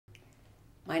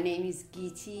My name is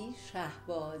Guity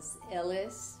Shahbaz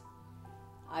Ellis.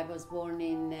 I was born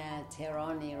in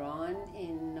Tehran, Iran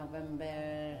in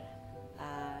November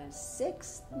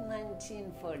 6,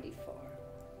 1944.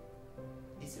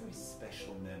 Is there a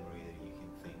special memory that you can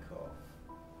think of?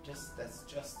 That's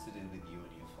just to do with you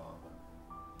and your father?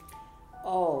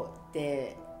 Oh,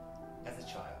 As a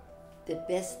child? the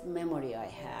best memory I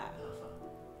have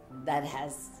that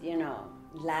has,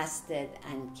 lasted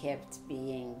and kept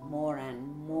being more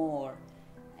and more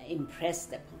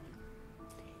impressed upon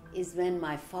is when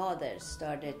my father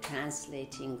started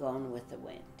translating Gone with the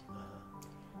Wind.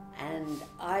 And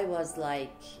I was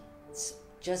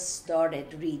just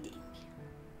started reading.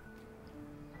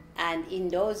 And in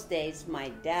those days, my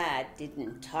dad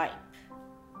didn't type.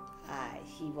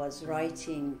 He was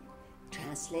writing,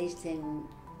 translating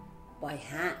by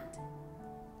hand.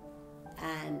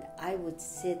 And I would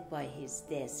sit by his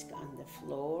desk on the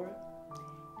floor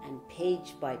and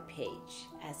page by page,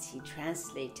 as he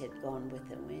translated Gone with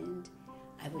the Wind,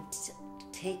 I would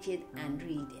take it and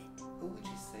read it. Who would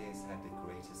you say has had the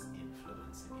greatest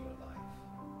influence in your life,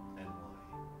 and why?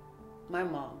 My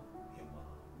mom. Your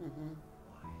mom? Mm-hmm.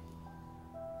 Why?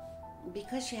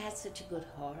 Because she had such a good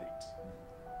heart.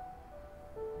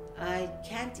 I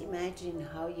can't imagine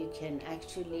how you can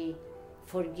actually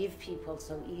forgive people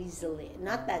so easily.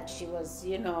 Not that she was,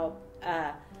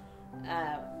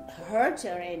 hurt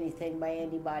or anything by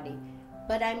anybody,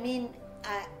 but I mean,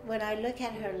 when I look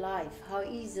at her life, how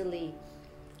easily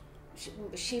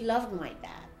she loved my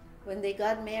dad. When they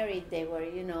got married, they were,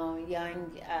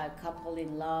 young couple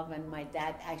in love, and my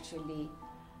dad actually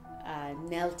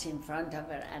knelt in front of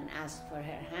her and asked for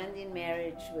her hand in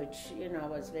marriage, which,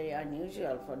 was very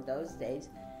unusual for those days.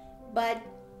 But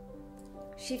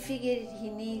she figured he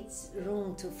needs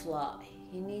room to fly.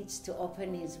 He needs to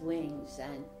open his wings.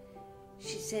 And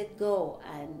she said, go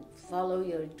and follow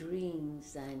your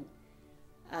dreams. And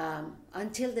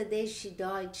until the day she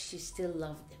died, she still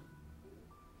loved him.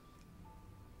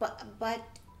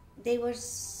 But they were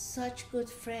such good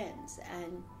friends.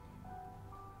 And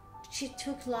she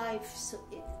took life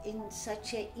in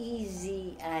such an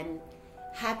easy and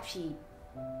happy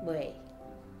way.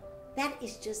 That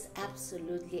is just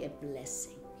absolutely a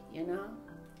blessing, Very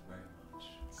much.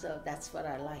 So that's what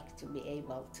I like to be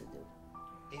able to do.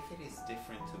 If it is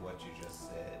different to what you just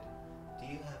said, do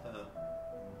you have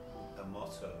a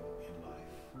motto in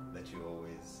life that you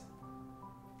always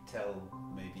tell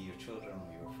maybe your children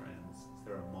or your friends? Is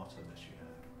there a motto that you have?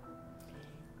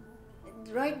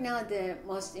 Right now, the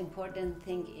most important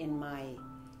thing in my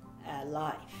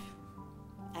life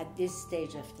at this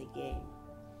stage of the game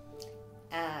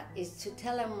is to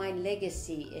tell them my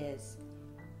legacy is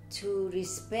to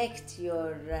respect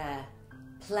your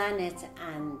planet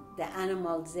and the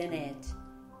animals in it.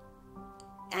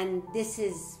 And this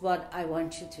is what I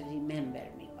want you to remember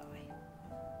me by.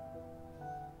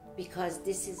 Because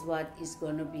this is what is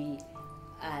going to be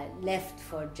left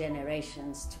for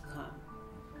generations to come.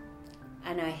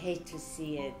 And I hate to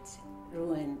see it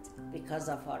ruined because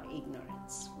of our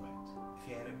ignorance. Right. If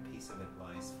you had a piece of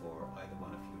advice for either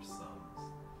one of your sons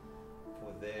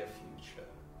for their future,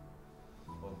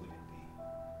 what would it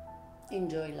be?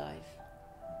 Enjoy life.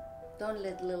 Don't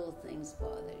let little things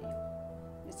bother you.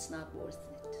 It's not worth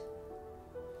it.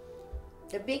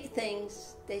 The big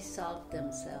things, they solve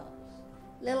themselves.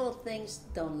 Little things,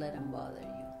 don't let them bother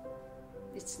you.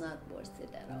 It's not worth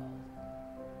it at all.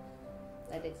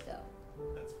 Let it go.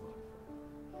 That's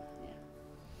wonderful. Yeah.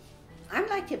 I'm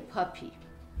like a puppy.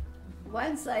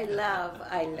 Once I love,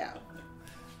 I love.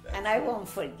 And I won't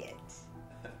forget.